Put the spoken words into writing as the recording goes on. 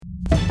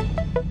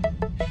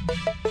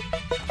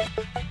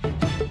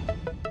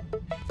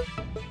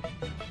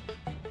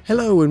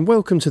Hello and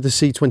welcome to the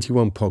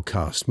C21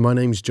 podcast. My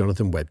name's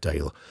Jonathan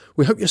Webdale.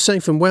 We hope you're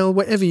safe and well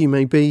wherever you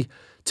may be.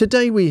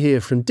 Today we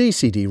hear from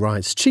DCD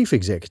Wright's Chief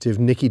Executive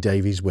Nikki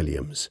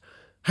Davies-Williams,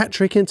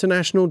 Hat-Trick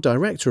International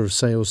Director of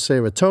Sales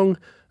Sarah Tong,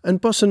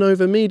 and Bossa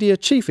Nova Media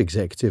Chief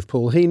Executive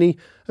Paul Heaney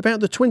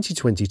about the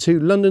 2022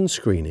 London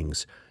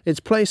screenings, its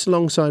place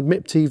alongside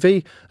MIP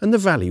TV and the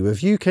value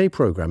of UK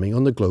programming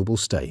on the global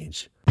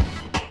stage.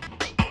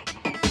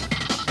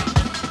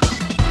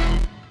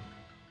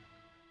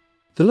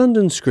 The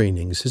London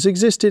screenings has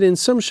existed in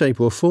some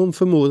shape or form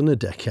for more than a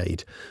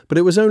decade, but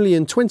it was only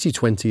in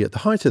 2020, at the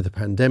height of the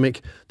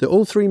pandemic, that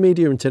All3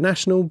 Media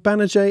International,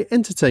 Banijay,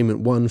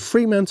 Entertainment One,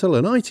 Fremantle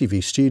and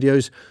ITV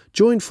Studios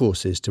joined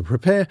forces to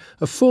prepare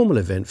a formal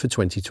event for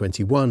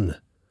 2021.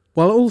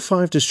 While all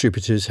 5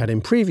 distributors had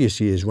in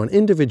previous years run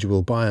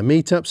individual buyer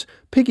meetups,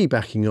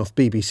 piggybacking off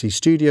BBC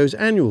Studios'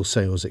 annual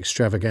sales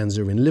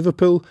extravaganza in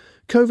Liverpool,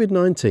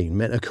 COVID-19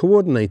 meant a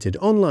coordinated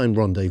online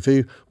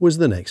rendezvous was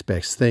the next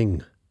best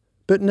thing.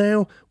 But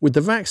now, with the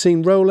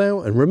vaccine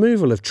rollout and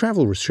removal of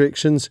travel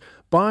restrictions,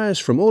 buyers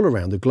from all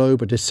around the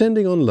globe are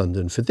descending on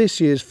London for this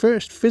year's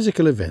first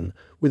physical event,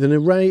 with an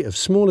array of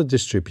smaller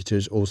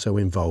distributors also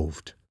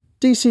involved.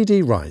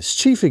 DCD Wright's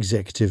Chief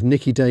Executive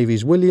Nikki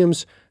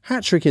Davies-Williams,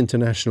 Hat-Trick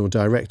International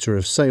Director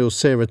of Sales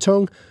Sarah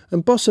Tong,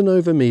 and Bossa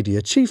Nova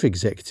Media Chief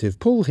Executive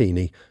Paul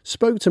Heaney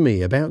spoke to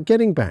me about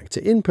getting back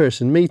to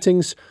in-person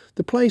meetings,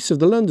 the place of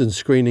the London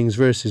screenings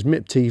versus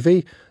MIP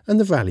TV,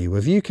 and the value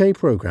of UK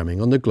programming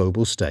on the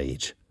global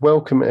stage.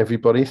 Welcome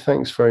everybody.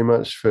 Thanks very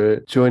much for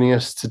joining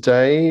us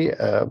today.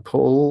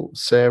 Paul,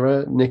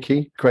 Sarah,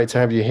 Nikki, great to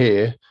have you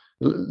here.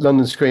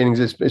 London screenings,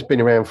 it's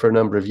been around for a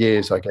number of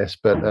years, I guess,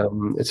 but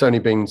it's only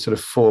been sort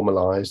of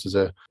formalised as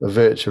a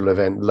virtual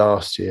event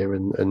last year.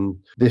 And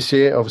this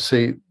year,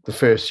 obviously, the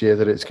first year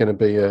that it's going to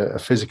be a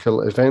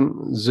physical event.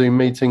 Zoom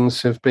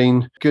meetings have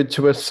been good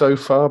to us so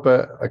far,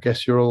 but I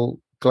guess you're all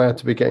glad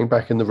to be getting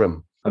back in the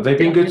room. Have they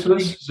been good to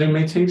us, Zoom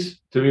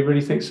meetings? Do we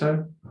really think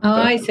so? Oh,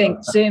 I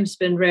think Zoom's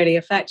been really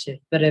effective,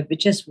 but it'd be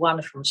just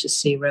wonderful to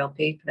see real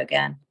people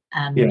again.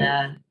 And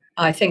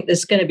I think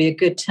there's going to be a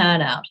good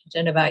turnout. I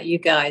don't know about you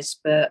guys,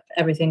 but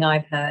everything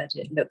I've heard,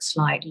 it looks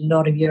like a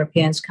lot of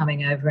Europeans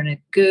coming over and a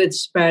good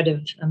spread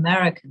of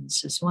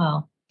Americans as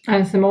well.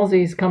 And some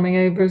Aussies coming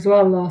over as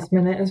well last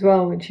minute as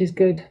well, which is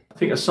good. I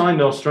think a sign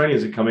the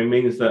Australians are coming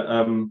means that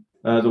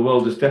the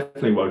world has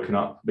definitely woken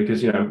up,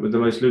 because, you know, with the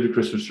most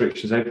ludicrous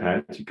restrictions they've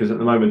had, because at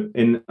the moment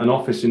in an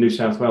office in New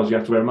South Wales, you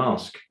have to wear a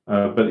mask,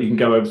 but you can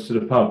go over to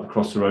the pub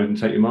across the road and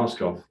take your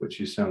mask off, which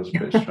sounds a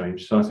bit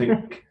strange. So I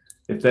think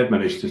if they've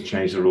managed to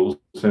change the rules,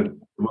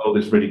 then the world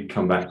has really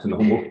come back to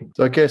normal.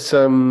 So I guess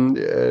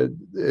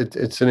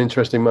it's an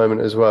interesting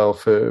moment as well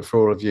for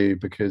all of you,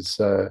 because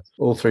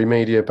All3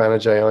 Media,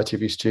 Banijay,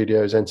 ITV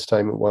Studios,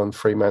 Entertainment One,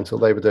 Fremantle,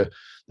 they were the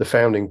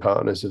founding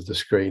partners of the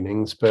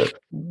screenings. But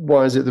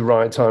why is it the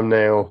right time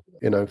now,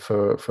 you know,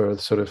 for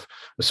sort of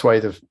a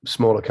swathe of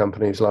smaller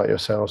companies like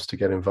yourselves to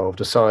get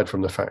involved, aside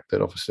from the fact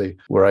that obviously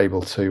we're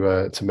able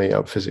to meet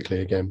up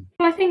physically again?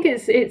 I think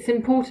it's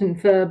important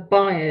for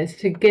buyers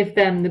to give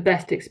them the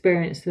best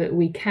experience that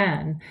we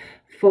can.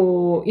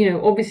 For, you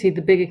know, obviously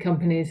the bigger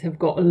companies have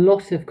got a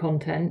lot of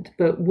content,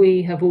 but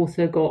we have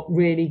also got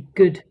really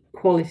good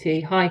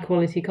quality, high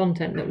quality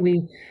content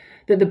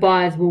that the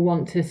buyers will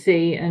want to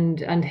see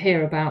and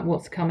hear about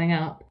what's coming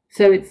up.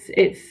 So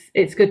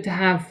it's good to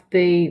have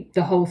the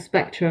whole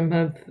spectrum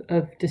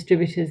of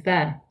distributors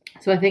there.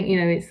 So I think, you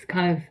know, it's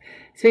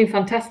been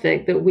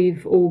fantastic that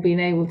we've all been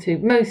able to,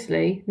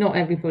 mostly, not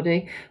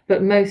everybody,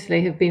 but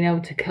mostly have been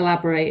able to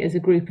collaborate as a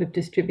group of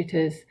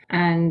distributors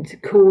and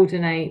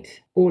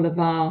coordinate all of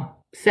our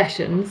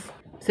sessions,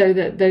 so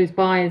that those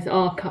buyers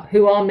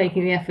who are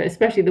making the effort,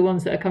 especially the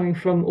ones that are coming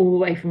from all the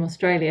way from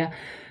Australia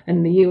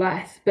and the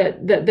US,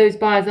 but that those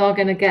buyers are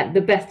going to get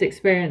the best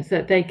experience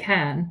that they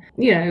can,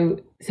 you know,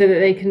 so that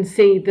they can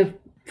see the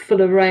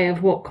full array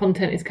of what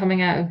content is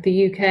coming out of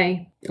the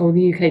UK or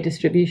the UK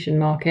distribution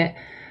market,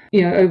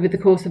 you know, over the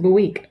course of a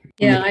week.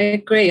 Yeah, I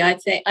agree. I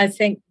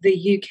think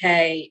the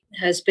UK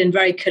has been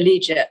very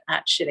collegiate,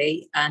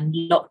 actually, and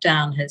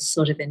lockdown has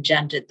sort of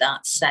engendered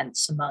that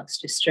sense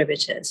amongst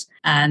distributors.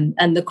 And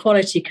the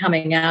quality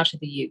coming out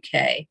of the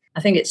UK,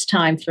 I think it's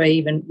time for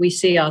we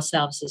see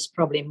ourselves as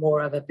probably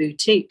more of a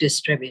boutique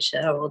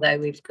distributor, although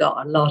we've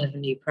got a lot of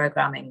new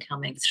programming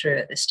coming through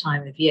at this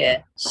time of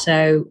year.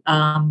 So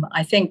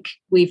I think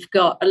we've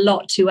got a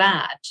lot to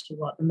add to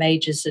what the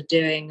majors are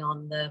doing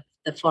on the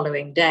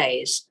following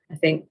days. I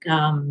think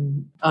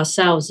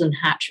ourselves and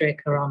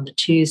Hat-Trick are on the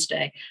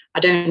Tuesday. I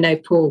don't know,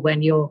 Paul,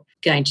 when you're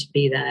going to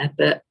be there,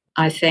 but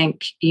I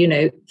think, you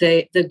know,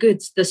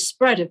 the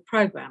spread of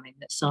programming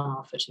that's on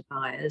offer to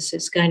buyers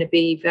is going to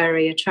be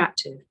very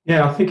attractive.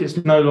 Yeah, I think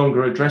it's no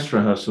longer a dress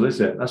rehearsal,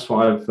 is it? That's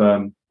what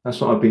That's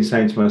what I've been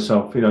saying to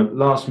myself.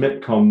 Last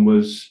MIPCOM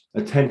was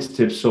a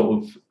tentative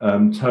sort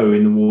of toe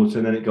in the water,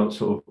 and then it got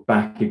sort of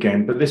back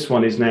again. But this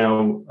one is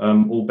now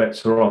all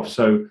bets are off.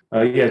 So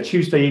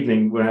Tuesday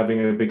evening we're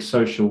having a big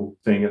social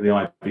thing at the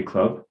Ivy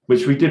Club,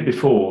 which we did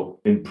before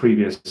in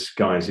previous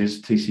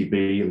guises,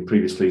 TCB and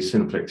previously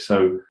Cineflix.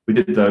 So we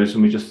did those,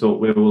 and we just thought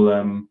we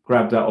will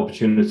grab that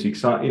opportunity.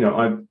 Because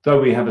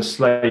though we have a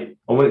slate,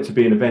 I want it to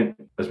be an event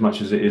as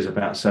much as it is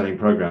about selling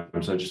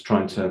programs. I'm just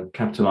trying to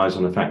capitalise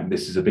on the fact that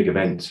this is a big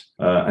event,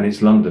 and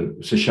it's London.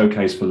 It's a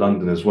showcase for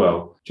London as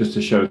well, just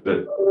to show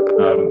that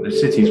the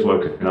city's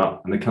woken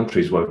up and the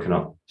country's woken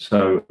up.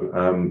 So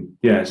and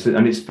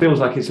it feels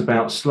like it's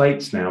about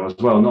slates now as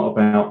well, not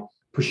about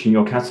pushing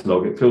your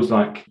catalogue. It feels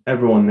like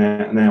everyone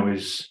now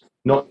is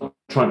not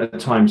trying to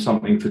time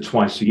something for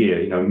twice a year,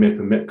 MIP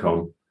and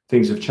MIPCOM.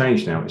 Things have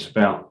changed now. It's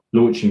about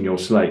launching your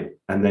slate,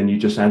 and then you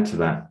just add to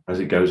that as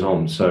it goes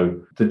on.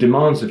 So the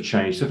demands have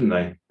changed, haven't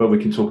they? But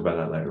we can talk about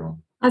that later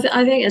on. I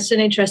think it's an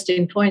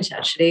interesting point,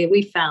 actually.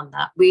 We found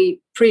that we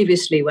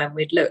previously, when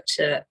we'd looked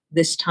at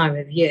this time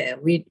of year,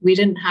 we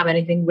didn't have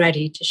anything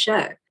ready to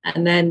show.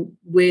 And then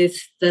with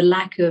the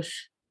lack of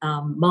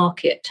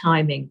market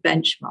timing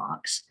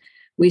benchmarks,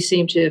 we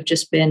seem to have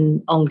just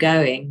been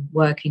ongoing,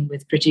 working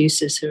with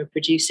producers who are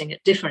producing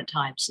at different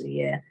times of the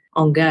year,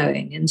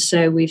 ongoing. And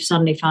so we've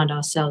suddenly found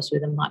ourselves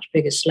with a much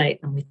bigger slate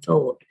than we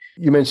thought.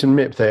 You mentioned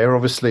MIP there.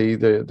 Obviously,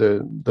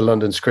 the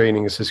London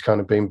screenings has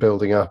kind of been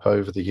building up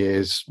over the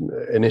years,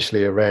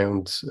 initially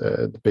around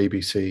the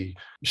BBC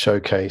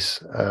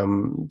showcase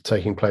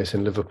taking place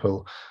in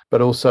Liverpool.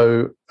 But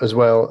also, as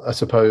well, I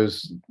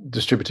suppose,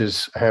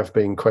 distributors have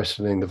been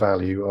questioning the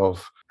value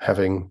of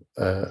having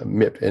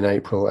MIP in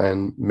April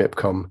and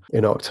MIPCOM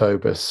in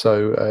October.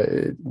 So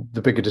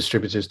the bigger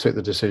distributors took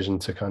the decision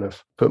to kind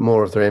of put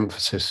more of their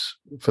emphasis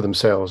for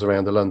themselves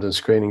around the London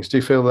screenings. Do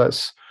you feel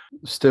that's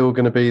still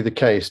going to be the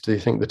case? Do you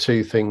think the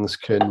two things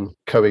can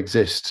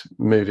coexist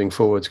moving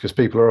forwards? Because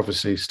people are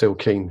obviously still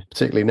keen,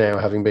 particularly now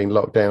having been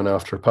locked down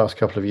after the past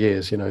couple of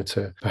years,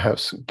 to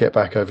perhaps get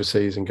back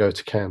overseas and go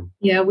to Cannes.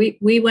 Yeah,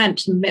 we went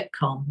to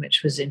MIPCOM,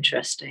 which was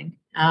interesting.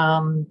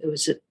 It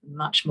was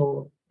much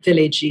more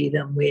villagey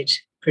than we'd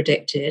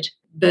predicted,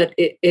 but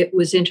it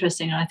was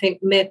interesting. And I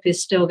think MIP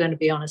is still going to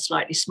be on a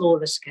slightly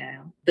smaller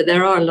scale, but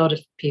there are a lot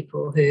of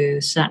people who,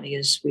 certainly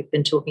as we've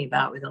been talking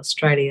about with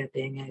Australia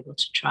being able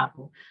to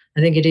travel, I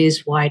think it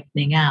is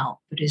widening out,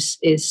 but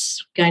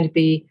is going to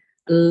be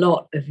a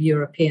lot of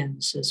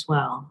Europeans as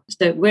well.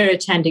 So we're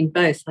attending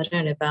both. I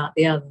don't know about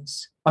the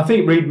others. I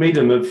think Reed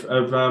Meadham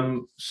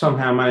have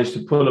somehow managed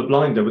to pull a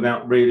blinder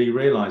without really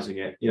realising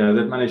it. They've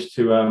managed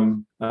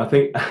to, I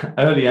think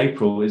early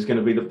April is going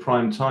to be the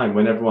prime time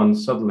when everyone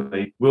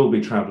suddenly will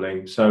be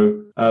travelling.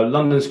 So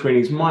London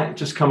screenings might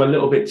just come a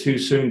little bit too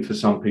soon for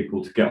some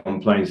people to get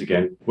on planes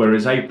again,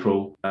 whereas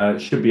April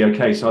should be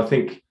okay. So I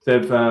think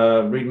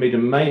Reed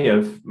Meadham may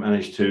have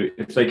managed to,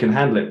 if they can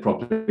handle it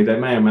properly, they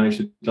may have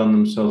managed to done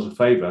themselves a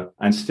favour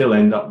and still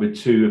end up with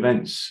two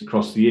events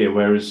across the year.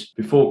 Whereas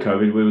before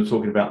COVID, we were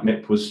talking about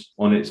MIP was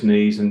on its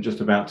knees and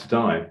just about to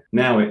die.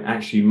 Now it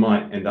actually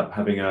might end up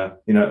having a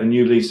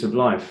new lease of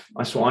life.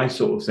 That's what I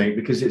sort of think,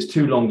 because it's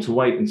too long to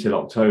wait until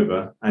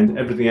October and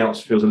everything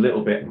else feels a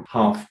little bit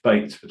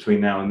half-baked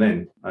between now and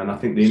then. And I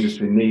think the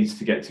industry needs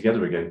to get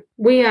together again.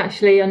 We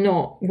actually are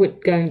not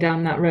going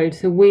down that road.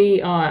 So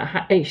we are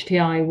at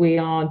HTI, we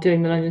are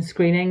doing the London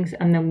screenings,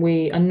 and then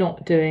we are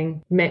not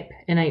doing MIP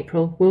in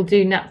April. We'll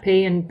do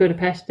NATPE in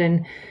Budapest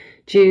in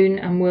June,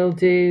 and we'll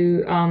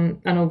do,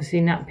 and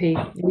obviously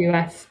NATPE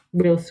US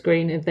will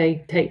screen if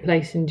they take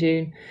place in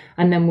June,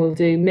 and then we'll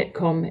do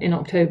MIPCOM in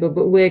October.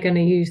 But we're going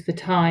to use the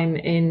time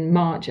in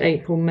March,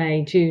 April,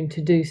 May, June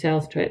to do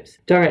sales trips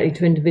directly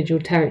to individual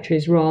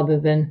territories rather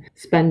than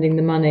spending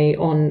the money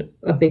on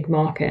a big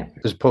market.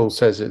 As Paul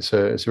says, it's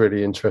a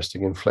really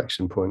interesting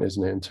inflection point,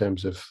 isn't it, in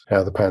terms of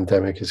how the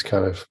pandemic is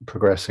kind of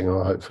progressing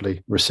or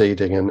hopefully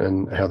receding,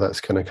 and how that's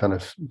going to kind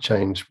of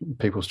change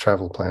people's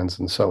travel plans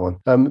and so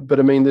on. But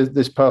I mean,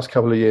 this past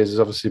couple of years has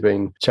obviously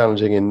been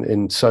challenging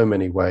in so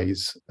many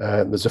ways.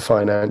 There's a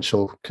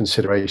financial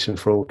consideration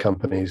for all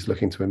companies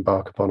looking to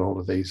embark upon all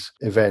of these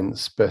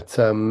events. But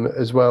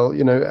as well,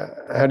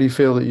 how do you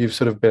feel that you've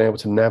sort of been able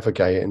to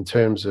navigate in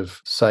terms of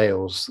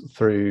sales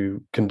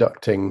through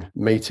conducting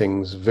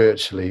meetings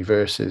virtually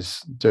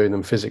versus doing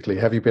them physically?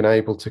 Have you been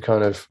able to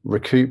kind of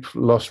recoup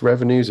lost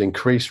revenues,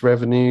 increase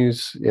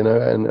revenues,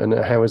 and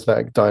how is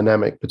that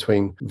dynamic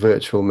between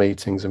virtual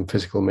meetings and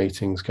physical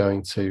meetings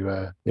going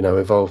to,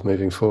 evolve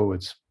moving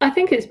forwards? I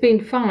think it's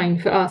been fine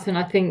for us, and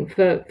I think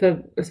for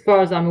as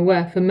far as I'm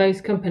aware, for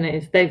most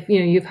companies,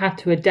 you've had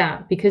to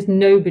adapt because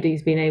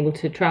nobody's been able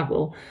to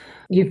travel.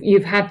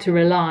 You've had to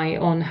rely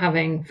on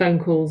having phone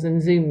calls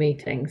and Zoom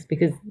meetings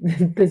because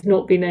there's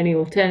not been any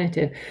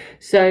alternative.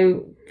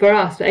 So for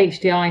us,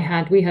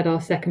 HDI we had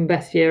our second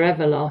best year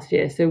ever last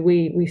year. So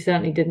we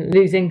certainly didn't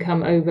lose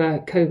income over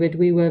COVID.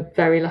 We were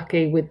very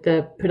lucky with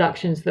the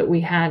productions that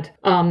we had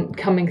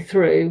coming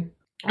through.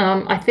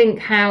 I think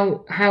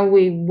how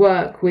we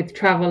work with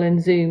travel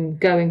and Zoom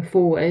going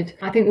forward,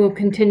 I think we'll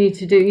continue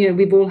to do,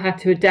 we've all had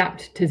to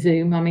adapt to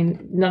Zoom. I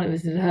mean, none of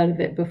us had heard of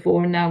it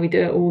before, and now we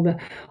do it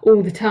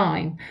all the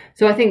time.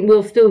 So I think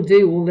we'll still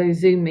do all those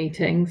Zoom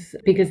meetings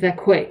because they're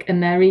quick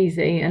and they're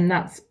easy, and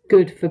that's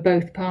good for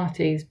both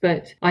parties.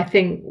 But I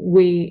think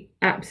we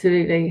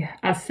absolutely,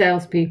 as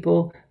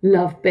salespeople,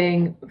 love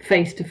being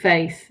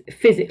face-to-face,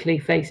 physically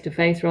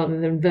face-to-face rather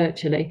than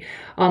virtually,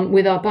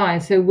 with our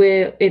buyers. So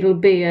it'll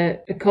be a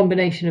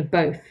combination of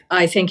both.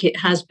 I think it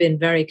has been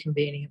very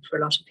convenient for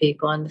a lot of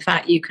people. And the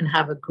fact you can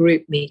have a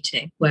group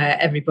meeting where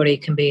everybody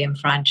can be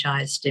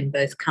enfranchised in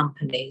both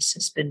companies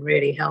has been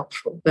really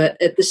helpful.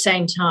 But at the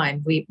same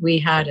time, we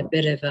had a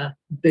bit of a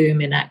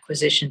boom in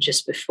acquisition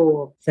just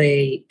before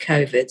the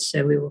COVID.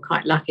 So we were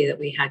quite lucky that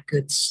we had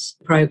good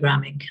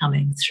programming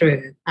coming through.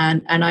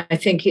 And I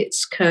think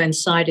it's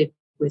coincided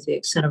with the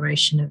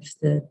acceleration of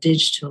the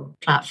digital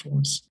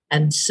platforms.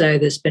 And so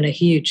there's been a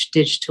huge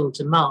digital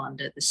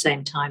demand at the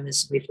same time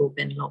as we've all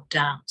been locked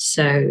down.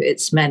 So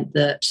it's meant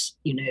that,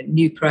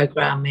 new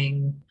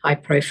programming, high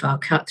profile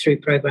cut through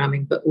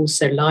programming, but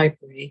also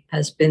library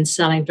has been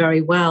selling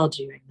very well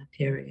during the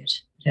period.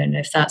 I don't know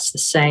if that's the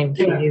same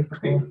for you.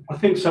 I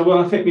think so. Well,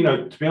 I think,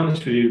 to be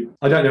honest with you,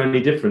 I don't know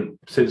any different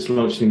since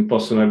launching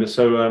Bossa Nova.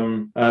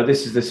 So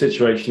this is the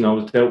situation I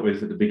was dealt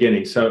with at the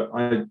beginning. So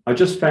I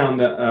just found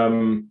that,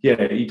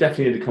 you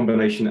definitely need a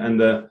combination,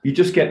 and you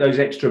just get those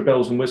extra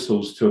bells and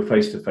whistles to a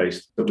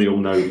face-to-face that we all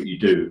know that you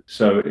do.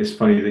 So it's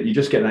funny that you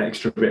just get that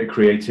extra bit of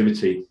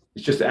creativity. It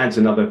just adds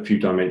another few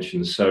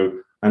dimensions. So,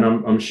 and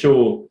I'm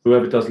sure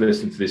whoever does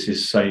listen to this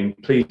is saying,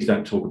 please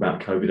don't talk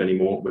about COVID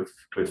anymore.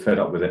 We're fed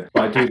up with it.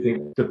 But I do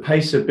think the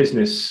pace of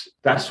business,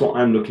 that's what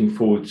I'm looking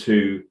forward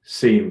to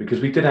seeing,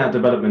 because we did our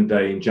development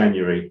day in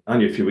January,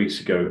 only a few weeks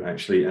ago,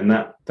 actually. And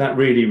that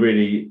really,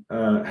 really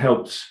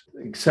helped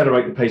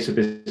accelerate the pace of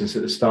business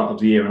at the start of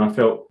the year. And I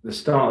felt the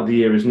start of the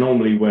year is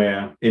normally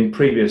where in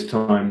previous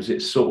times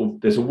it's sort of,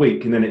 there's a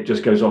week and then it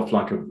just goes off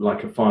like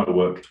a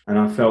firework. And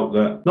I felt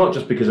that not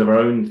just because of our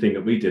own thing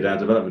that we did, our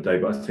development day,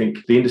 but I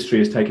think the industry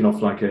has taken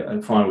off like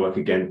a firework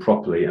again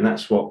properly. And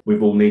that's what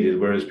we've all needed.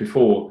 Whereas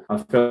before I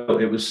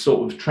felt it was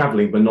sort of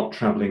traveling, but not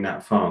traveling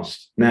that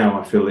fast.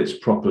 Now I feel it's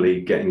properly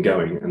getting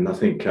going. And I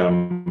think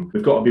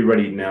we've got to be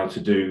ready now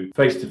to do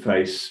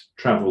face-to-face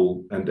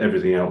travel and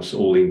everything else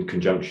all in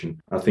conjunction.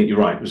 I think you're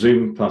right.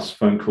 Zoom plus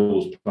phone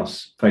calls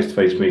plus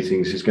face-to-face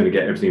meetings is going to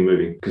get everything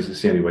moving, because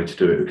it's the only way to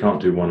do it. We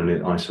can't do one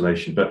in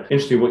isolation. But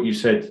interesting what you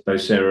said, though,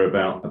 Sarah,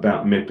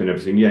 about MIP and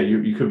everything. Yeah,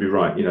 you could be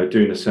right.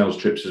 Doing the sales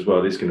trips as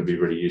well is going to be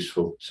really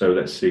useful. So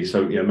let's see.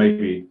 So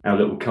maybe our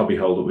little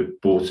cubbyhole that we've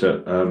bought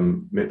at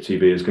MIP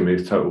TV is going to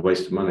be a total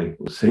waste of money.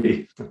 We'll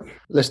see.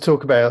 Let's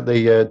talk about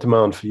the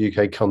demand for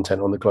UK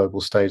content on the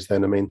global stage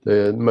then. I mean,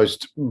 the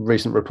most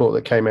recent report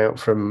that came out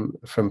from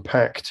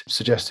Pact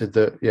suggested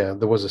that,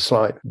 there was a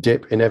slight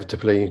dip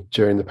inevitably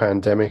during the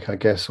pandemic, I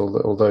guess,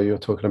 although you're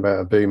talking about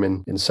a boom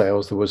in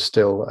sales, there was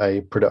still a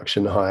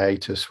production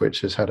hiatus,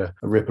 which has had a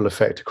ripple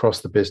effect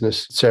across the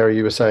business. Sarah,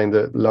 you were saying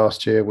that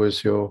last year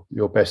was your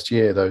best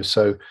year, though.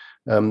 So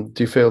do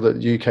you feel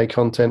that UK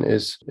content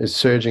is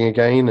surging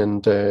again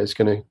and is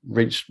going to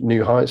reach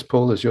new heights,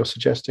 Paul, as you're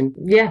suggesting?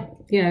 Yeah,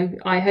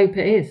 I hope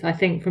it is. I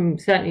think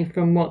certainly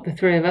from what the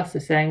three of us are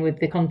saying with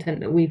the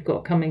content that we've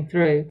got coming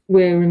through,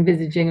 we're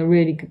envisaging a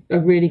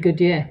really good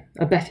year,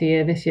 a better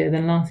year this year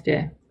than last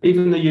year.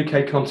 Even the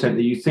UK content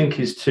that you think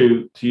is,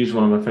 to use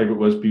one of my favourite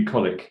words,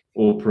 bucolic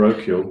or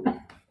parochial,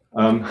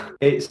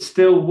 it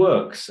still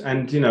works.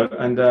 And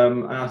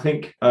I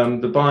think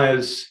the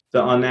buyers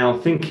that are now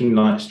thinking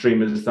like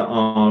streamers that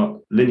are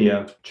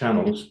linear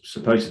channels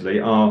supposedly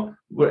are,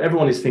 where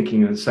everyone is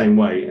thinking in the same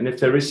way. And if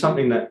there is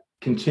something that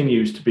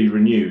continues to be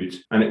renewed,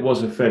 and it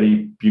was a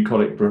fairly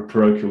bucolic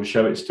parochial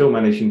show, it's still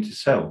managing to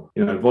sell,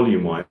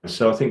 volume wise.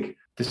 So I think,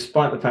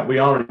 despite the fact we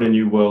are in a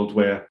new world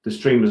where the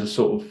streamers are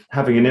sort of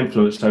having an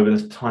influence over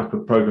the type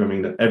of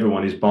programming that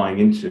everyone is buying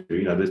into,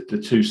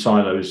 the two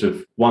silos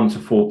of 1 to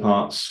 4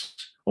 parts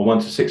or 1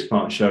 to 6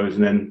 part shows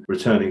and then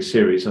returning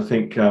series. I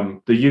think the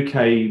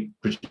UK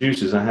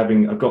producers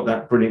have got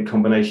that brilliant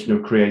combination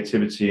of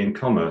creativity and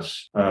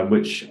commerce,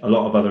 which a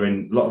lot of other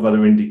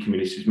indie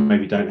communities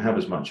maybe don't have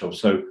as much of.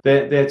 So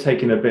they're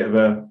taking a bit of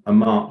a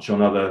march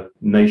on other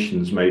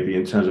nations, maybe,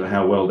 in terms of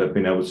how well they've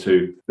been able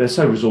to. They're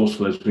so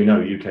resourceful, as we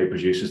know, UK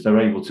producers.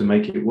 They're able to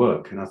make it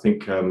work, and I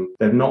think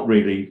they've not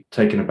really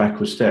taken a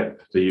backward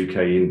step, the UK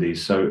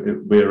indies. So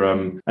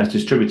we're as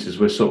distributors,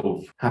 we're sort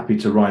of happy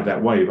to ride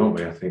that wave, aren't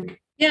we? I think.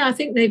 Yeah, I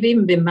think they've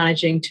even been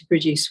managing to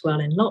produce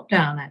well in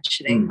lockdown,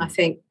 actually. I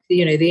think,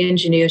 the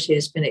ingenuity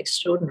has been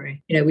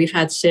extraordinary. We've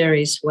had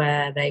series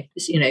where they've,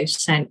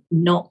 sent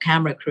not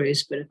camera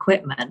crews, but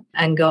equipment,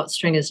 and got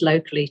stringers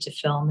locally to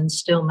film and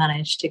still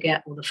managed to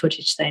get all the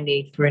footage they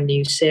need for a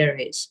new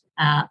series.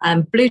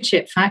 And Blue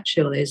Chip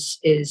Factual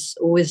is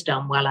always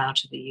done well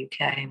out of the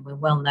UK, and we're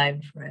well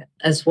known for it,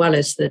 as well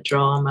as the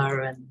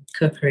drama and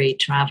cookery,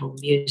 travel,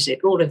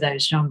 music. All of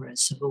those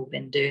genres have all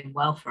been doing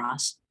well for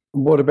us.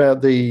 What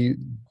about the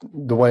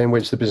way in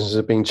which the business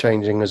has been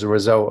changing as a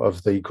result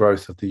of the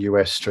growth of the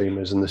US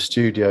streamers and the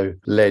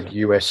studio-led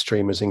US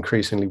streamers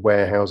increasingly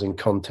warehousing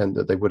content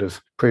that they would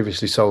have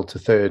previously sold to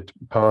third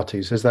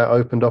parties? Has that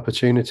opened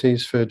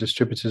opportunities for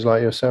distributors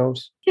like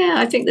yourselves? Yeah,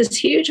 I think there's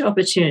huge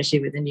opportunity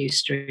with the new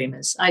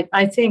streamers.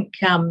 I think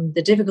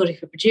the difficulty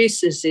for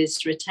producers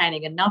is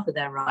retaining enough of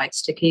their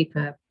rights to keep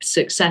a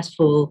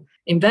successful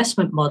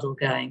investment model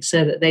going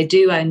so that they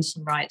do own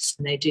some rights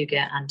and they do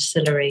get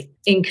ancillary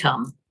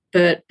income.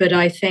 But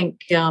I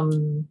think,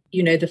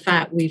 the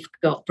fact we've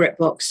got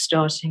BritBox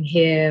starting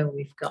here,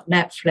 we've got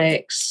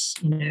Netflix,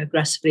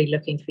 aggressively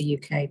looking for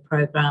UK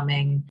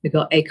programming. We've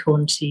got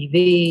Acorn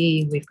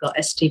TV, we've got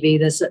STV.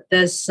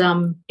 There's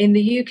in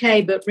the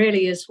UK, but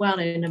really as well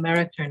in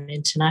America and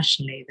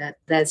internationally, that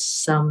there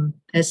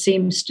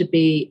seems to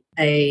be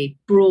a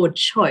broad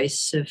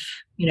choice of,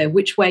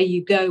 which way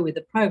you go with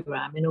the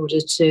program in order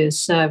to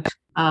serve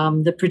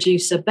the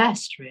producer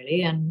best,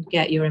 really, and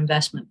get your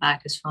investment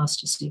back as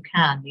fast as you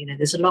can.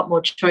 There's a lot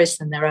more choice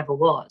than there ever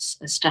was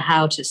as to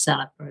how to sell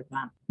a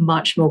program.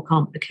 Much more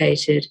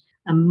complicated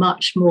and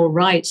much more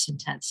rights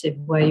intensive,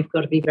 where you've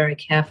got to be very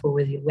careful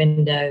with your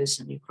windows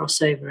and your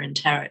crossover in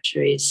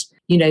territories.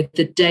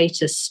 The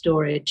data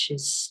storage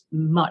is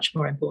much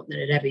more important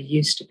than it ever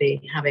used to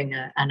be, having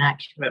an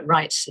accurate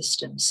rights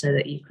system so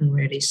that you can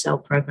really sell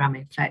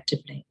programming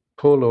effectively.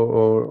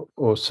 Paul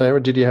or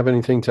Sarah, did you have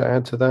anything to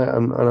add to that?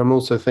 And I'm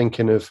also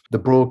thinking of the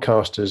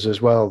broadcasters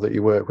as well that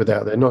you work with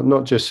out there,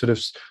 not just sort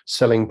of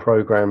selling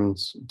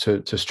programs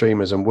to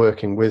streamers and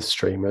working with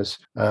streamers,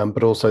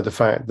 but also the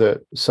fact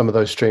that some of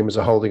those streamers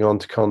are holding on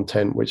to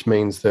content, which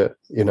means that,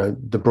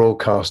 the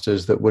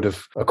broadcasters that would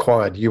have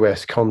acquired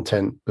US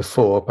content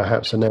before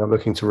perhaps are now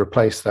looking to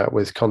replace that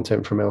with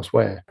content from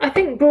elsewhere. I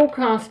think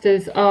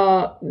broadcasters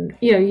are,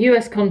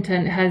 US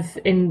content has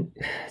in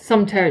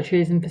some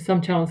territories and for some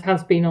channels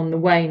has been on the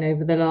wane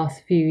over the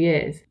last few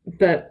years.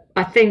 But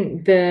I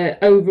think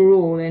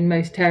overall in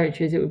most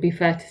territories, it would be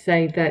fair to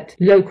say that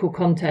local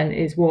content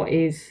is what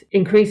is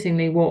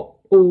increasingly what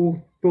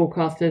all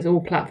broadcasters,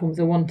 all platforms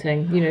are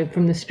wanting,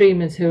 from the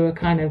streamers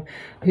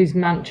whose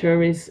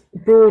mantra is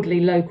broadly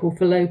local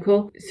for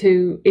local.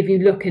 So if you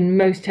look in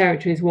most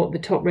territories, what the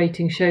top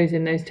rating shows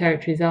in those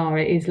territories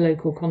it is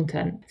local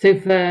content. So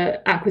for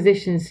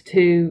acquisitions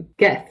to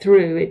get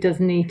through, it does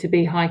need to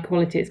be high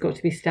quality. It's got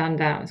to be stand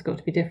out. It's got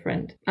to be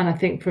different. And I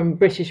think from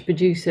British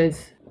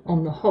producers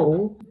on the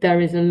whole,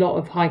 there is a lot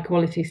of high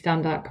quality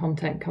standout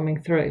content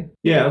coming through.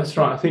 Yeah, that's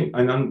right. I think,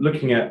 and I'm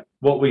looking at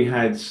what we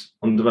had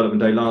on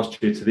Development Day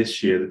last year to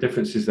this year, the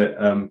difference is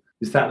that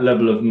is that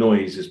level of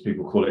noise, as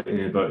people call it in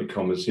inverted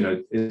commas,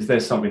 is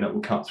there something that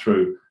will cut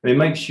through? And it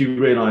makes you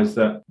realise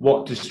that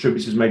what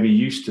distributors maybe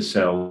used to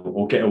sell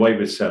or get away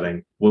with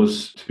selling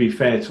was, to be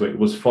fair to it,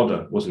 was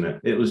fodder, wasn't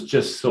it? It was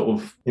just sort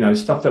of,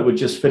 stuff that would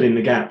just fill in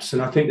the gaps.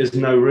 And I think there's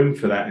no room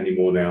for that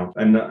anymore now.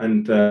 And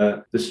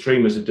the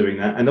streamers are doing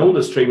that. And all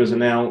the streamers are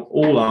now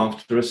all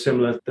after a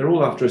similar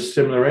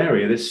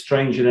area, this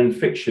stranger than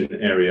fiction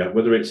area,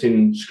 whether it's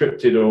in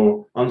scripted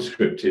or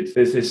unscripted.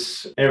 There's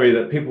this area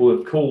that people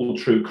have called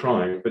true crime,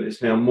 but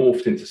it's now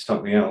morphed into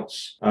something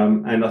else.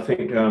 And I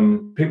think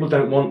people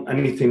don't want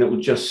anything that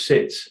will just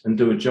sit and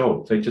do a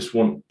job. They just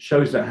want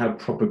shows that have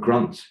proper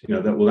grunt,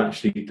 that will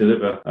actually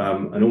deliver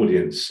an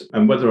audience.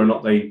 And whether or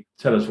not they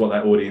tell us what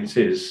that audience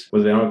is,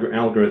 whether the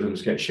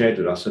algorithms get shared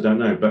with us, I don't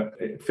know. But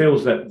it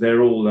feels that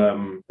they're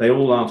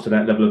all after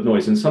that level of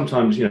noise. And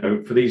sometimes,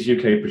 for these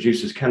UK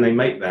producers, can they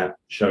make that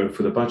show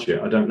for the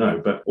budget? I don't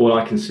know. But all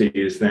I can see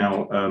is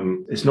now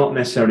it's not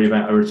necessarily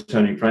about a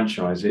returning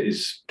franchise. It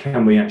is,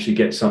 can we actually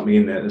get something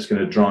in there that's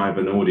going to drive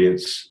an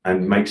audience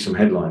and make some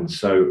headlines?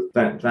 So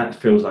that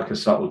feels like a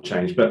subtle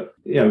change. But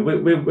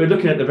we're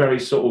looking at the very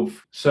sort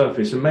of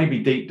surface, and maybe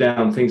deep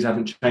down things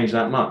haven't changed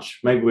that much.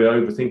 Maybe we're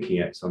overthinking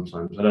it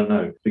sometimes. I don't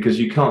know, because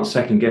you can't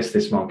second guess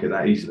this market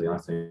that easily, I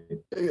think.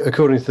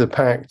 According to the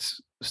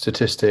PACT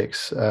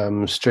statistics,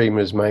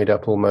 streamers made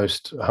up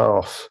almost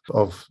half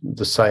of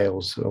the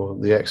sales or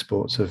the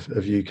exports of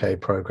UK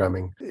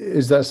programming.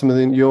 Is that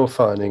something that you're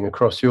finding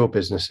across your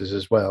businesses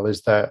as well?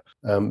 Is that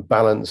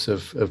balance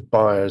of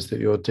buyers that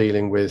you're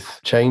dealing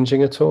with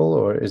changing at all,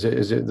 or is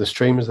it the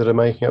streamers that are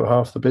making up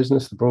half the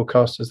business, the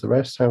broadcasters the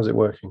rest? How's it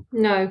working?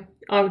 No,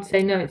 I would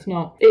say no, it's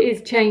not. It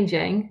is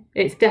changing.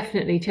 It's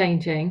definitely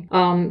changing.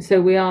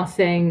 So we are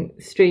seeing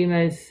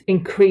streamers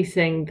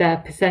increasing their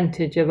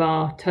percentage of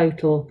our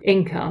total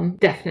income,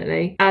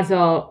 definitely, as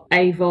are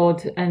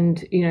AVOD and,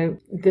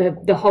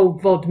 the whole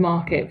VOD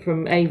market,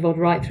 from AVOD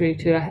right through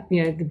to,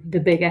 the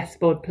big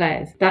SVOD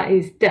players. That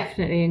is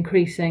definitely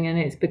increasing, and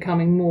it's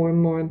becoming more and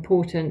more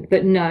important.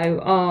 But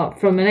no,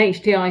 from an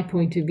HDI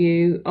point of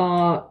view,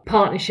 our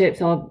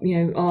partnerships,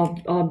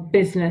 our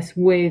business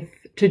with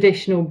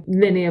traditional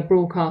linear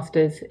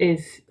broadcasters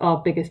is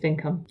our biggest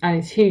income, and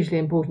it's hugely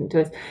important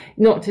to us.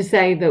 Not to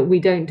say that we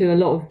don't do a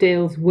lot of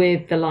deals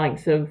with the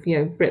likes of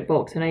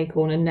BritBox and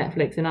Acorn and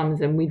Netflix and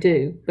Amazon. We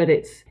do, but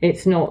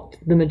it's not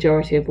the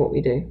majority of what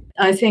we do.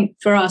 I think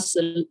for us,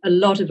 a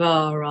lot of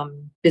our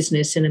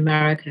business in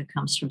America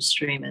comes from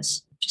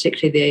streamers.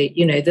 particularly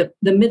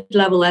the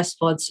mid-level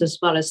SVODs as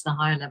well as the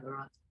higher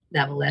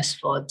level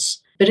SVODs.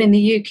 But in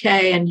the UK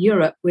and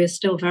Europe, we're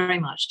still very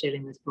much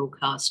dealing with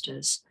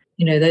broadcasters.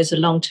 Those are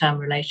long-term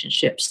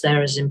relationships.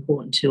 They're as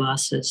important to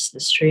us as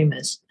the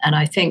streamers. And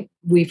I think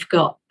we've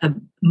got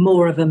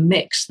more of a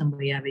mix than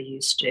we ever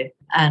used to,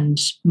 and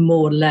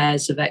more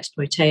layers of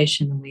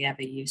exploitation than we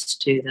ever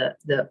used to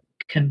that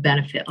can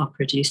benefit our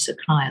producer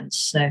clients.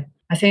 So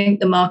I think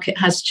the market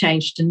has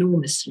changed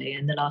enormously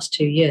in the last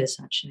 2 years,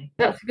 actually.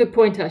 That's a good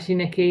point, actually,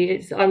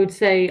 Nikki.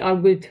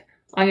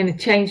 I'm going to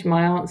change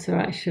my answer,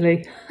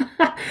 actually.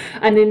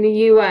 And in the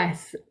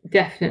US,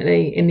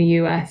 definitely in the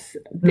US,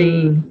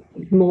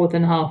 more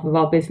than half of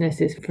our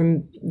business is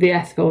from the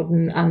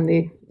SVOD and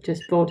the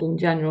just VOD in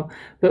general.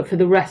 But for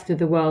the rest of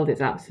the world,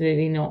 it's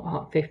absolutely not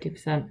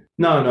 50%.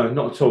 No,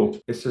 not at all.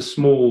 It's a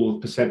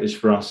small percentage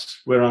for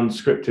us. We're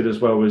unscripted as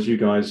well as you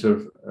guys are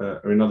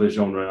in other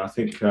genre. And I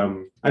think,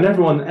 and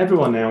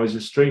everyone now is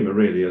a streamer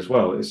really as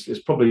well. It's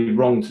probably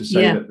wrong to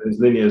say that there's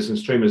linears and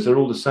streamers. They're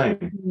all the same.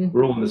 Mm-hmm.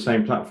 We're all on the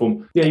same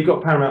platform. Yeah, you've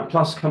got Paramount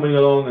Plus coming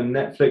along and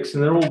Netflix,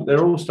 and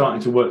they're all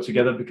starting to work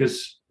together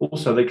because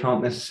also they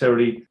can't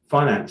necessarily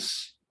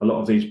finance a lot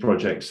of these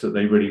projects that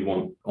they really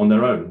want on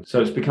their own.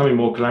 So it's becoming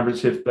more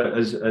collaborative, but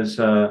as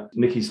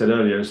Nikki said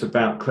earlier, it's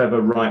about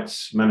clever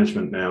rights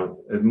management now,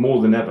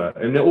 more than ever.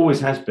 And it always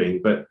has been,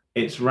 but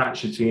it's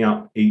ratcheting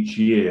up each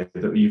year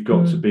that you've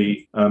got to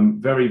be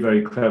very,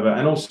 very clever.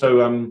 And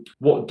also,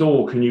 what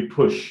door can you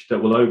push that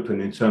will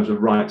open in terms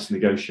of rights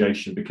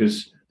negotiation?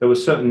 Because there were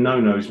certain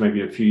no-nos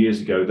maybe a few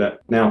years ago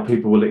that now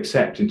people will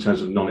accept in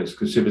terms of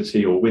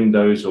non-exclusivity or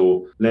windows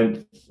or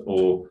length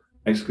or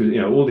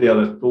all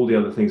the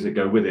other things that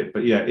go with it.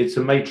 But yeah, it's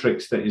a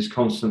matrix that is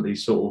constantly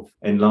sort of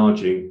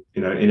enlarging,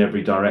 in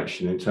every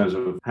direction in terms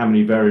of how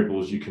many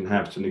variables you can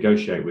have to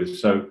negotiate with.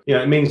 So,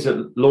 it means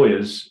that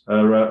lawyers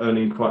are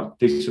earning quite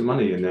decent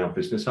money in our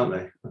business, aren't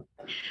they?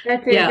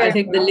 Yeah, I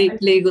think the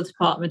legal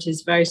department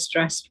is very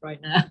stressed right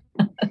now.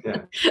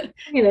 Yeah.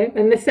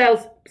 And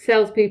the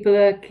salespeople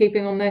are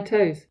keeping on their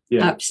toes.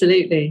 Yeah,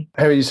 absolutely.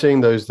 How are you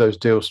seeing those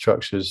deal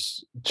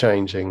structures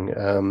changing?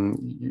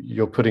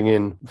 You're putting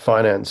in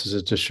finance as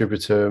a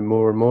distributor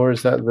more and more.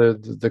 Is that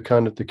the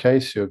kind of the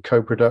case? Your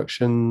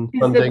co-production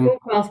funding? The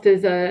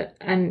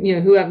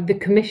broadcasters who have the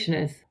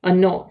commissioners are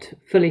not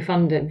fully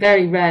funded.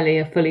 Very rarely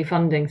are fully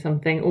funding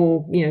something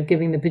or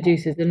giving the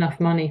producers enough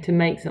money to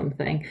make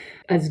something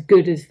as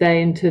good as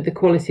and to the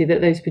quality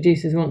that those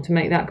producers want to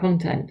make that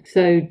content.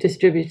 So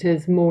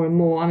distributors more and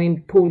more. I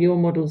mean, Paul, your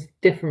model's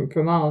different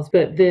from ours,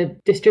 but the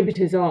distributors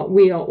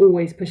we are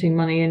always putting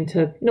money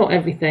into not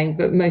everything,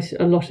 but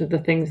a lot of the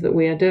things that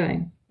we are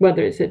doing,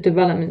 whether it's at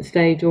development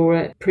stage or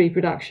at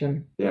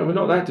pre-production. Yeah, we're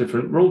not that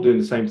different. We're all doing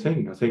the same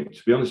thing, I think,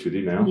 to be honest with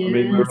you now.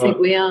 Yeah, I think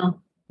we are.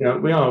 Yeah,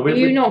 we are. Are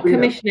you not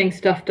commissioning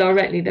stuff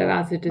directly though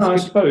as a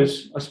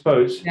distributor? I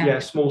suppose. Yeah,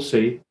 small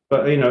C.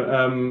 But,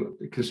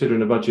 considering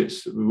the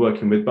budgets that we're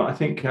working with, but I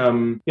think,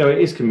 it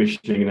is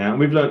commissioning now. And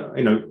we've learned,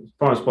 as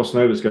far as Bossa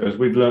Novas goes,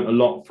 we've learned a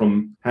lot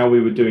from how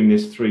we were doing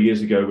this 3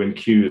 years ago when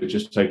Q had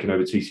just taken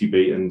over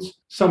TCB. And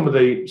some of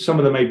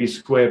the maybe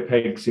square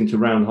pegs into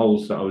round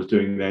holes that I was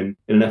doing then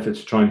in an effort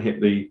to try and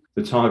hit the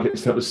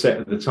targets that were set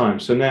at the time.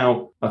 So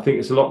now I think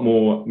it's a lot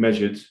more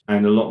measured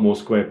and a lot more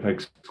square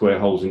pegs, square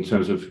holes in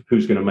terms of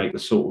who's going to make the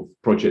sort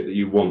of project that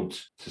you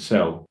want to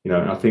sell. And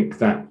I think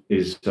that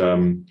is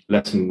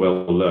lesson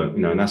well learned.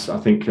 And that's, I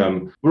think,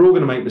 we're all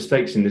going to make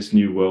mistakes in this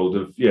new world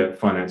of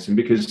financing,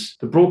 because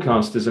the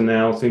broadcasters are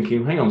now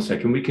thinking, hang on a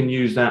second, we can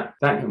use that.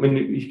 I mean,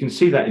 you can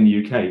see that in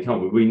the UK,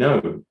 can't we? We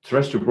know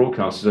terrestrial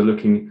broadcasters are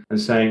looking and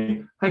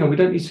saying, hang on, we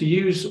don't need to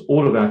use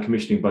all of our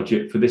commissioning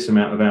budget for this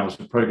amount of hours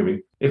of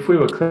programming. If we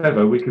were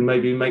clever, we can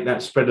maybe make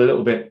that spread a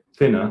little bit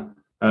thinner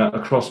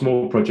across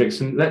more projects,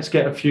 and let's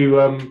get a few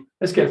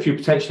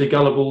potentially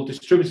gullible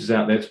distributors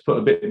out there to put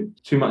a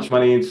bit too much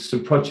money into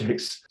some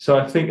projects. So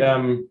I think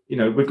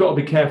we've got to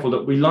be careful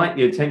that we like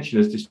the attention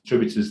as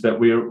distributors, that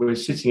we're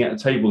sitting at a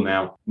table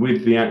now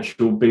with the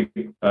actual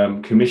big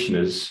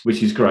commissioners,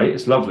 which is great,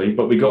 it's lovely,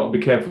 but we've got to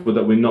be careful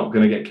that we're not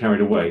going to get carried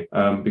away,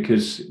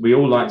 because we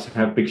all like to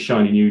have big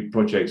shiny new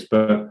projects,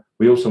 but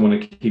we also want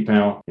to keep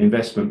our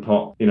investment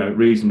pot,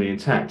 reasonably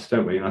intact,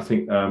 don't we? And I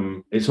think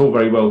it's all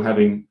very well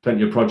having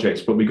plenty of projects,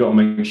 but we've got to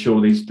make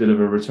sure these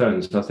deliver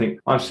returns. I think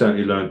I've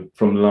certainly learned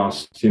from the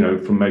last,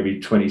 from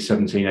maybe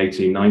 2017,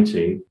 18,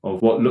 19,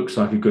 of what looks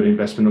like a good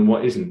investment and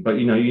what isn't. But,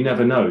 you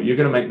never know. You're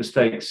going to make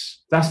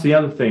mistakes. That's the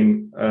other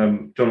thing,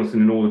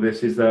 Jonathan, in all of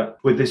this, is that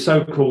with this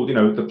so-called,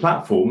 the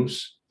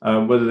platforms,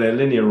 whether they're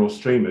linear or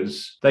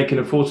streamers, they can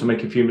afford to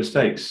make a few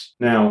mistakes.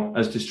 Now,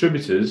 as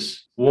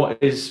distributors,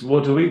 what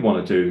do we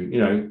want to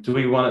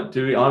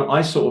do?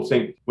 I sort of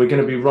think we're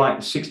going to be right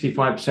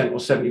 65% or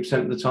 70%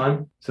 of the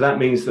time. So that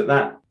means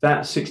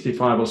that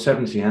 65 or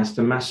 70 has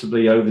to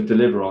massively over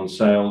deliver on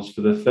sales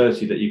for the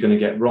 30 that you're going to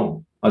get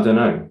wrong. I don't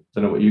know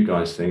what you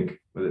guys think.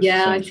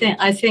 Yeah,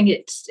 I think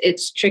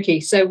it's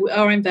tricky. So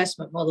our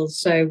investment models,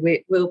 so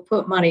we'll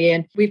put money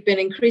in. We've been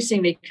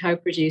increasingly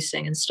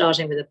co-producing and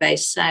starting with a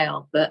base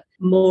sale, but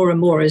more and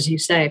more, as you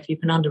say, if you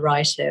can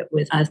underwrite it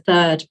with a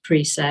third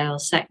pre-sale,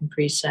 second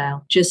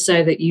pre-sale, just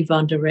so that you've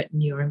underwritten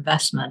your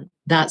investment,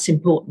 that's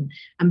important.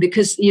 And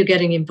because you're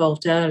getting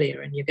involved earlier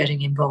and you're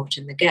getting involved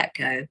in the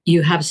get-go,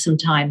 you have some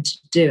time to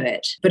do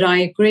it. But I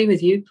agree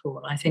with you,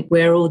 Paul. I think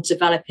we're all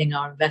developing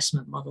our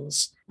investment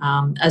models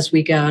as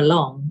we go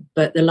along.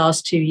 But the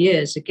last 2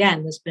 years,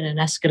 again, there's been an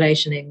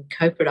escalation in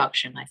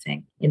co-production, I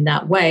think, in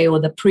that way, or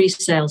the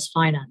pre-sales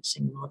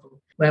financing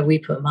model, where we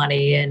put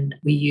money in,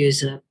 we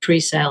use a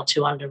pre-sale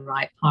to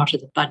underwrite part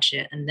of the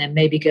budget, and then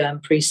maybe go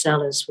and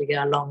pre-sell as we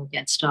go along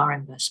against our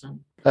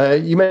investment.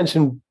 You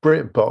mentioned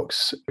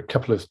BritBox a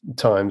couple of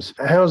times.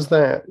 How's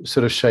that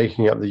sort of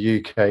shaking up the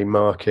UK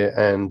market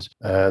and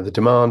the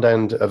demand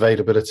and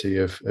availability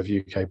of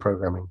UK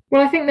programming?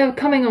 Well, I think they're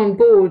coming on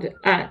board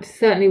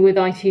certainly with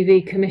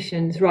ITV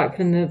commissions right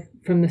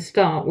from the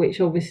start, which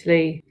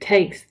obviously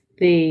takes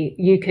the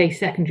UK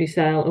secondary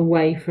sale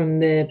away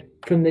from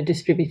the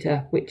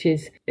distributor, which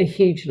is a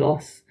huge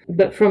loss.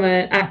 But from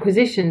an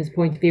acquisitions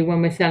point of view,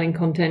 when we're selling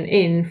content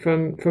in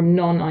from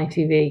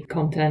non-ITV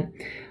content,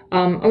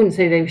 I wouldn't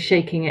say they were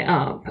shaking it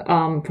up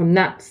from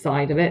that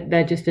side of it.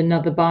 They're just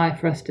another buyer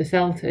for us to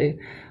sell to.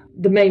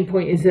 The main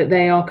point is that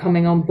they are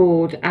coming on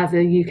board as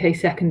a UK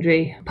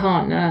secondary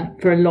partner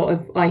for a lot of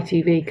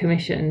ITV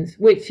commissions,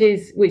 which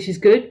is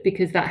good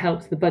because that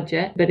helps the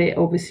budget, but it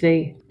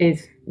obviously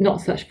is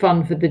not such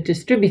fun for the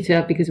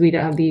distributor because we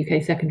don't have the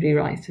UK secondary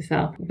rights to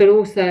sell. But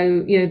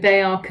also,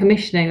 they are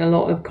commissioning a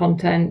lot of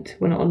content.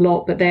 Well, not a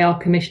lot, but they are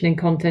commissioning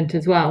content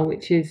as well,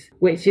 which is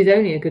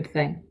only a good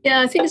thing.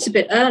 Yeah, I think it's a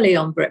bit early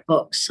on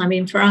BritBox. I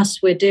mean, for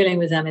us, we're dealing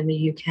with them in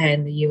the UK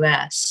and the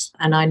US,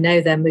 and I know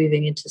they're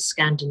moving into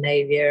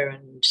Scandinavia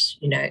and,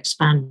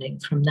 expanding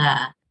from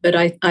there. But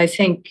I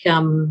think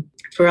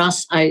for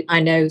us,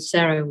 I know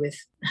Sarah with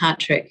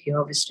Hattrick, you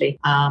obviously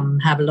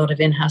have a lot of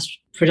in-house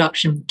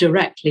production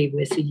directly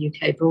with the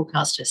UK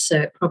broadcasters, so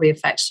it probably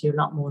affects you a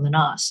lot more than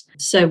us.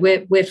 So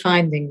we're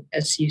finding,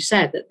 as you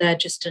said, that they're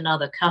just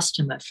another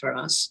customer for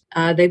us.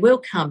 They will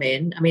come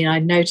in. I mean, I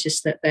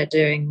noticed that they're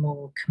doing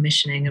more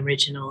commissioning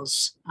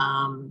originals.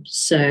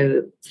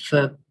 So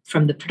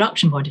from the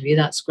production point of view,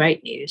 that's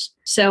great news.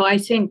 So I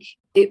think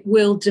it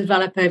will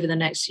develop over the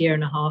next year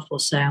and a half or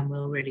so, and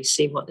we'll really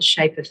see what the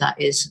shape of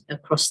that is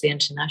across the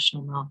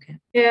international market.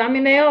 Yeah, I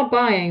mean, they are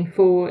buying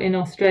in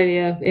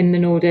Australia, in the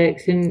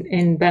Nordics,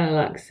 in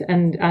Benelux,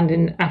 and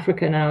in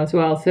Africa now as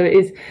well. So it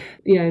is,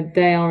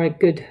 they are a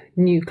good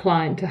new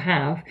client to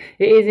have.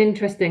 It is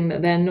interesting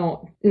that they're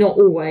not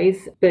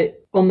always,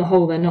 but on the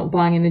whole, they're not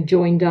buying in a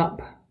joined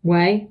up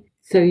way.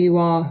 So you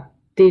are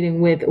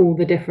dealing with all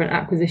the different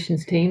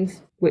acquisitions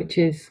teams, which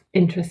is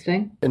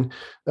interesting. And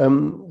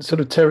sort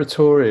of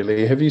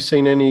territorially, have you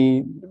seen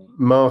any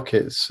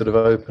markets sort of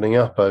opening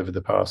up over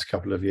the past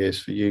couple of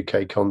years for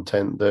UK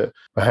content that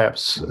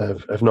perhaps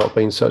have not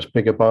been such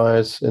bigger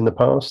buyers in the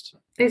past?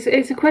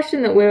 It's a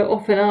question that we're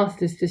often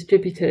asked as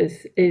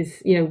distributors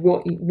is,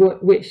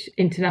 which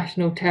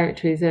international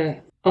territories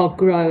are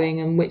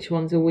growing and which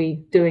ones are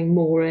we doing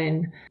more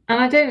in? And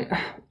I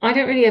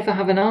don't really ever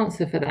have an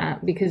answer for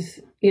that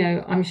because,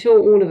 I'm sure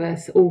all of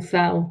us all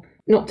sell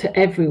not to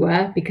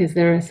everywhere because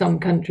there are some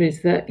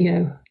countries that,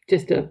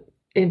 just are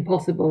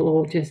impossible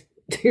or just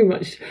too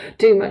much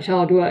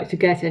hard work to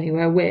get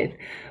anywhere with.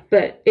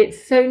 But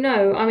it's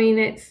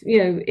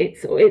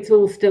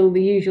all still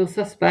the usual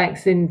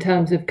suspects in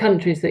terms of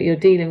countries that you're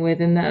dealing with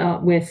and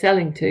that we're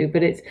selling to.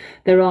 But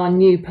there are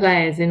new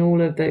players in all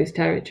of those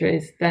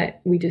territories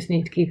that we just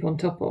need to keep on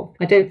top of.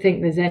 I don't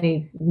think there's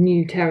any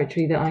new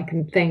territory that I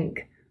can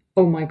think,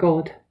 oh my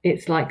God,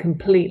 it's like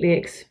completely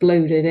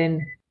exploded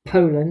in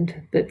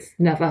Poland. That's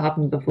never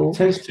happened before. It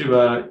tends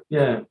to,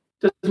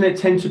 doesn't it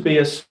tend to be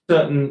a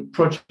certain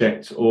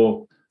project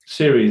or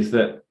series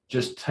that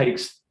just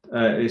takes,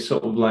 it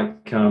sort of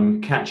like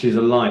catches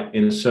a light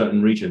in a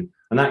certain region,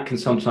 and that can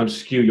sometimes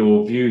skew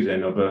your view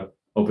then of a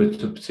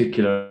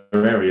particular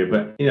area.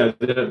 But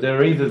there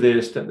are either there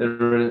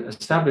are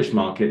established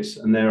markets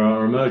and there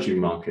are emerging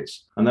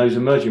markets, and those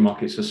emerging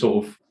markets are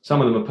sort of, some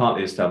of them are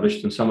partly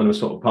established and some of them are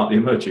sort of partly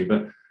emerging.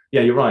 But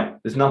yeah, you're right.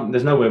 There's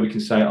no way we can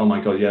say, oh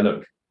my God, yeah,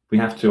 look, we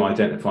have to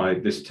identify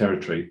this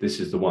territory. This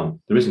is the one.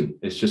 There isn't.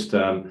 It's just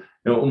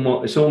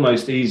it's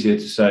almost easier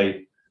to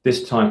say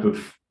this type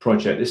of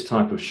project, this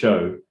type of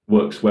show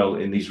works well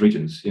in these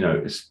regions.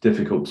 It's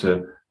difficult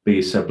to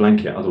be so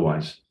blanket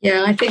otherwise.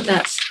 Yeah, I think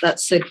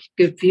that's a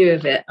good view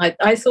of it.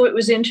 I thought it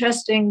was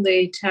interesting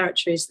the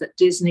territories that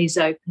Disney's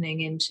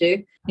opening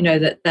into.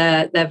 That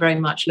they're very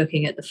much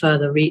looking at the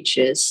further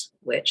reaches,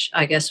 which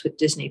I guess with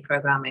Disney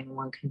programming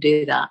one can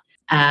do that.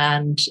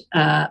 And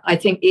I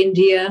think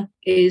India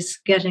is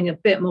getting a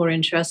bit more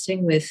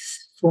interesting with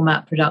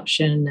format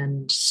production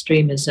and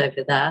streamers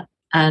over there.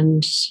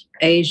 And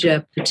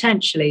Asia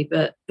potentially,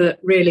 but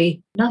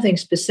really nothing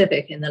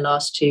specific in the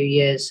last 2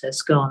 years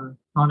has gone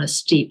on a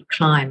steep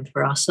climb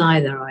for us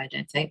either, I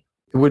don't think.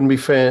 It wouldn't be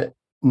fair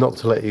not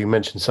to let you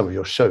mention some of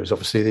your shows,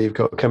 obviously, that you've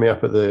got coming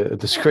up at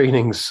the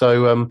screenings.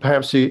 So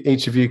perhaps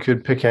each of you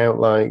could pick out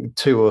like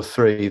 2 or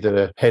 3 that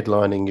are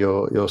headlining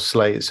your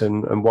slates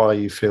and why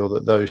you feel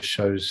that those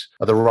shows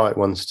are the right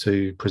ones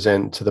to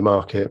present to the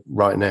market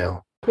right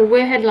now. Well,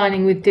 we're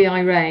headlining with D.I.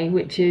 Ray,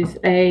 which is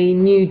a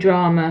new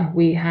drama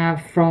we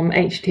have from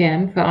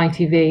HTM for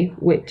ITV,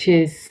 which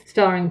is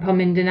starring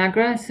Parminder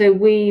Nagra. So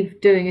we're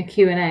doing a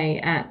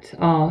Q&A at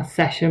our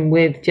session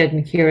with Jed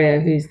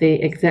Mercurio, who's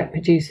the exec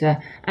producer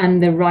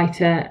and the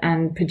writer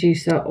and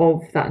producer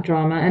of that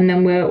drama. And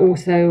then we're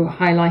also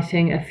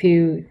highlighting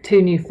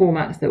 2 new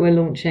formats that we're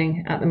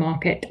launching at the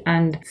market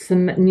and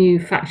some new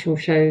factual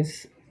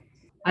shows.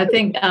 I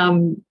think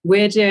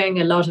we're doing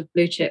a lot of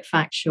blue chip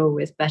factual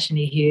with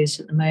Bettany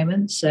Hughes at the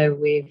moment. So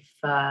we've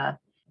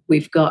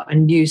got a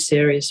new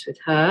series with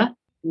her.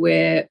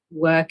 We've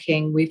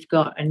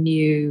got a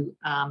new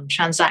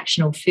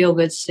transactional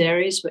feel-good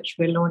series, which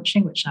we're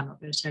launching, which I'm not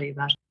going to tell you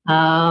about.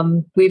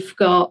 We've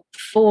got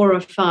 4 or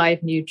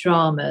 5 new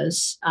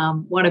dramas,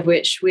 one of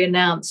which we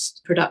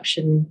announced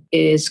production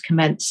is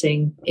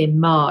commencing in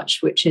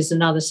March, which is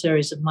another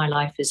series of My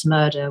Life is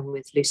Murder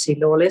with Lucy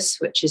Lawless,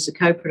 which is a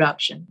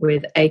co-production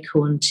with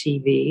Acorn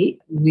TV.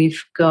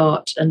 We've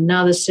got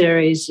another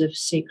series of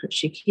Secret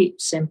She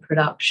Keeps in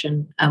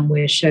production, and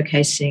we're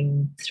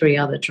showcasing 3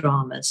 other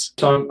dramas.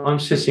 So I'm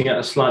sitting at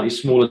a slightly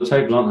smaller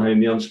table, aren't I, in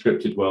the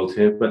unscripted world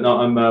here? But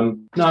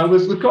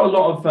we've got a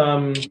lot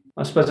of,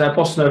 I suppose our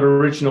Bossa Nova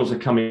originals are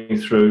coming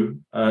through.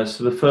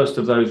 So the first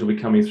of those will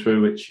be coming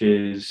through, which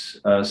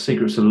is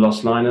Secrets of the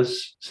Lost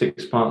Liners,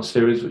 6-part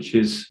series, which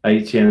is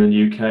ATN in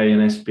the UK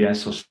and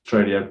SBS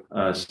Australia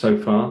so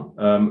far,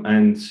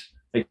 and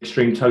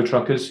Extreme Tow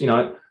Truckers. You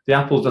know, the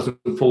apple doesn't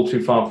fall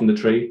too far from the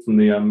tree from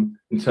the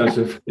in terms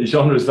of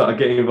genres that are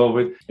getting involved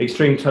with.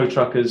 Extreme Tow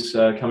Truckers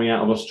coming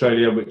out of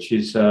Australia, which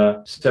is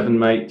Seven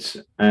Mate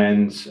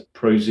and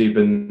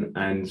ProSieben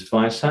and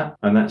Viasat,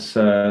 and that's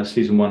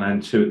season 1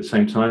 and 2 at the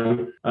same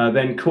time.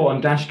 Then Caught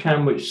on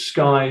Dashcam, which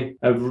Sky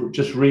have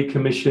just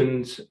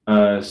recommissioned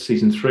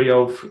season 3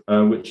 of,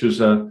 which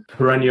was a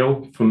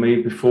perennial for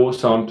me before,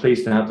 so I'm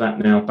pleased to have that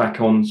now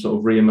back on, sort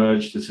of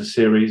re-emerged as a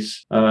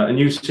series. A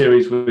new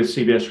series with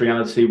CBS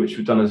Reality, which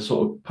we've done as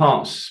sort of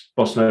parts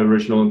Bossa Nova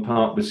original and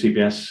part with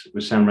CBS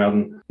with Sam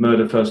Rowden,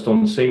 Murder First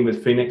on the Scene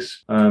with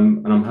Phoenix,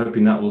 and I'm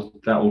hoping that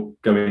will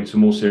go into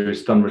more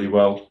series, done really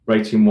well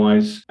rating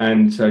wise.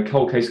 And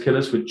Cold Case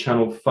Killers with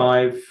Channel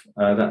 5,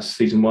 that's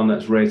season 1,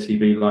 that's Rare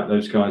TV, like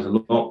those guys a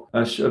lot.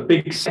 A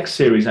big sex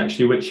series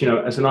actually, which, you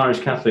know, as an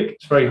Irish Catholic,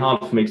 it's very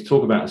hard for me to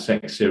talk about a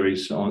sex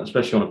series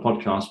especially on a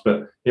podcast,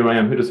 but here I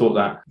am, who'd have thought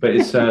that? But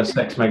it's a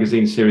sex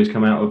magazine series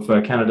come out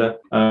of Canada.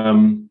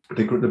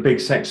 The Big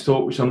Sex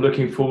Talk, which I'm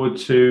looking forward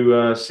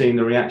to seeing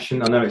the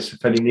reaction. I know it's a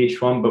fairly niche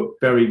one, but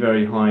very,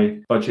 very high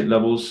budget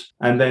levels.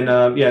 And then,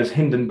 it's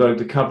Hindenburg,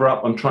 The Cover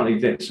Up. I'm trying to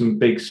get some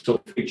big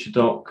sort of feature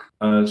doc,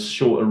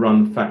 shorter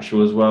run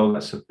factual as well.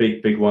 That's a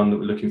big one that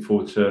we're looking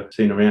forward to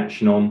seeing a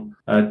reaction on.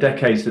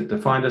 Decades That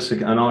Defined Us,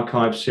 an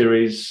archive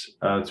series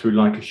through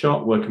Like a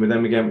Shot, working with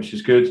them again, which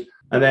is good.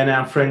 And then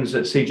our friends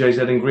at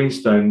CJZ and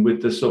Greenstone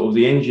with the sort of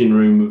the engine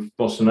room of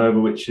Bossa Nova,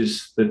 which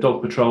is the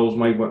Dog Patrols,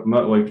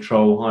 Motorway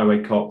Patrol,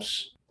 Highway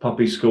Cops,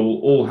 Puppy School,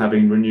 all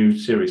having renewed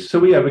series. So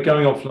we're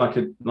going off like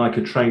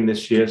a train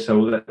this year. So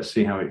let's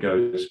see how it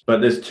goes.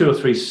 But there's 2 or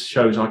 3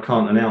 shows I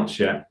can't announce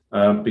yet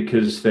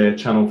because they're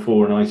Channel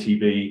 4 and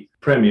ITV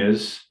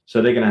premieres.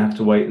 So they're going to have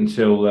to wait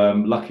until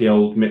lucky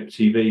old MIP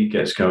TV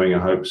gets going, I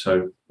hope.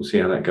 So we'll see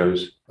how that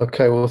goes.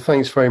 Okay, well,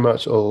 thanks very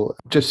much, all.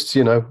 Just,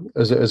 you know,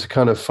 as a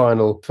kind of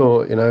final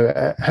thought, you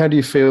know, how do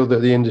you feel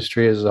that the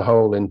industry as a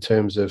whole in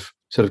terms of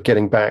sort of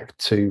getting back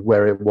to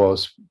where it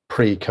was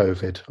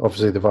pre-COVID?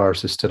 Obviously, the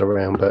virus is still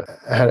around, but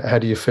how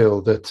do you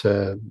feel that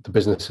the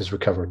business is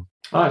recovering?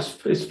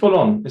 It's full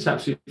on. It's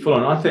absolutely full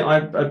on.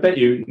 I bet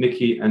you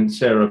Nikki and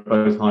Sarah are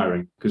both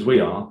hiring, because we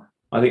are.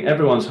 I think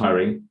everyone's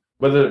hiring.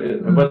 Whether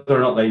or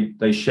not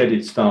they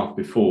shedded staff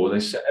before,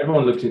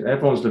 everyone's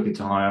looking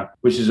to hire,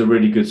 which is a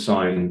really good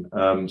sign.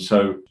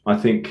 So I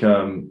think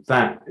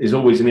that is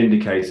always an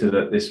indicator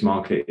that this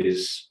market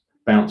is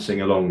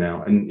bouncing along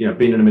now. And, you know,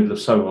 being in the middle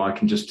of Soho, I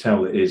can just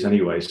tell it is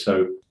anyway.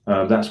 So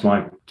that's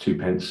my 2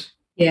 pence.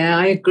 Yeah,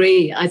 I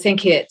agree. I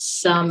think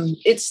it's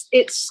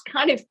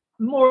kind of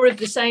more of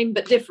the same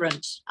but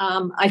different.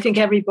 I think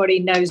everybody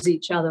knows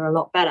each other a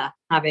lot better,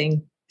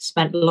 having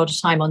spent a lot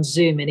of time on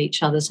Zoom in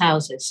each other's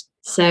houses.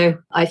 So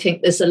I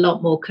think there's a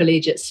lot more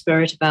collegiate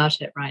spirit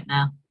about it right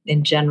now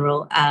in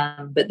general,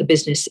 but the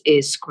business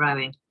is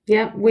growing.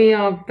 Yeah, we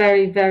are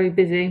very, very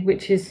busy,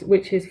 which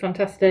is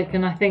fantastic.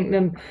 And I think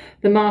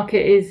the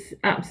market is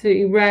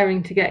absolutely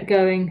raring to get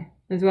going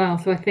as well.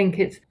 So I think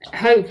it's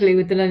hopefully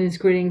with the London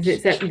screenings,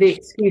 it's the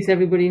excuse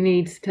everybody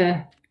needs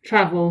to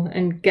travel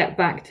and get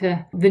back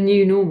to the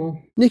new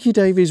normal. Nikki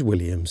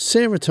Davies-Williams,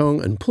 Sarah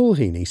Tong and Paul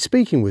Heaney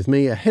speaking with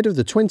me ahead of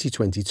the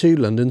 2022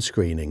 London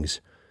screenings.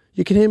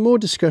 You can hear more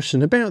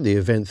discussion about the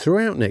event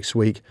throughout next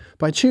week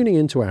by tuning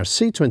into our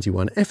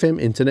C21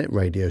 FM internet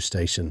radio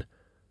station.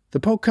 The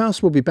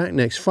podcast will be back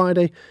next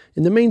Friday.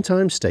 In the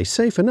meantime, stay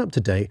safe and up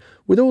to date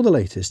with all the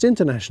latest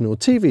international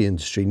TV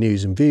industry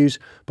news and views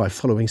by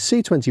following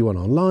C21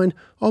 online,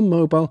 on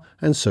mobile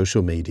and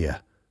social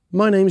media.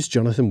 My name's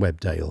Jonathan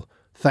Webdale.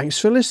 Thanks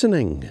for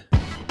listening.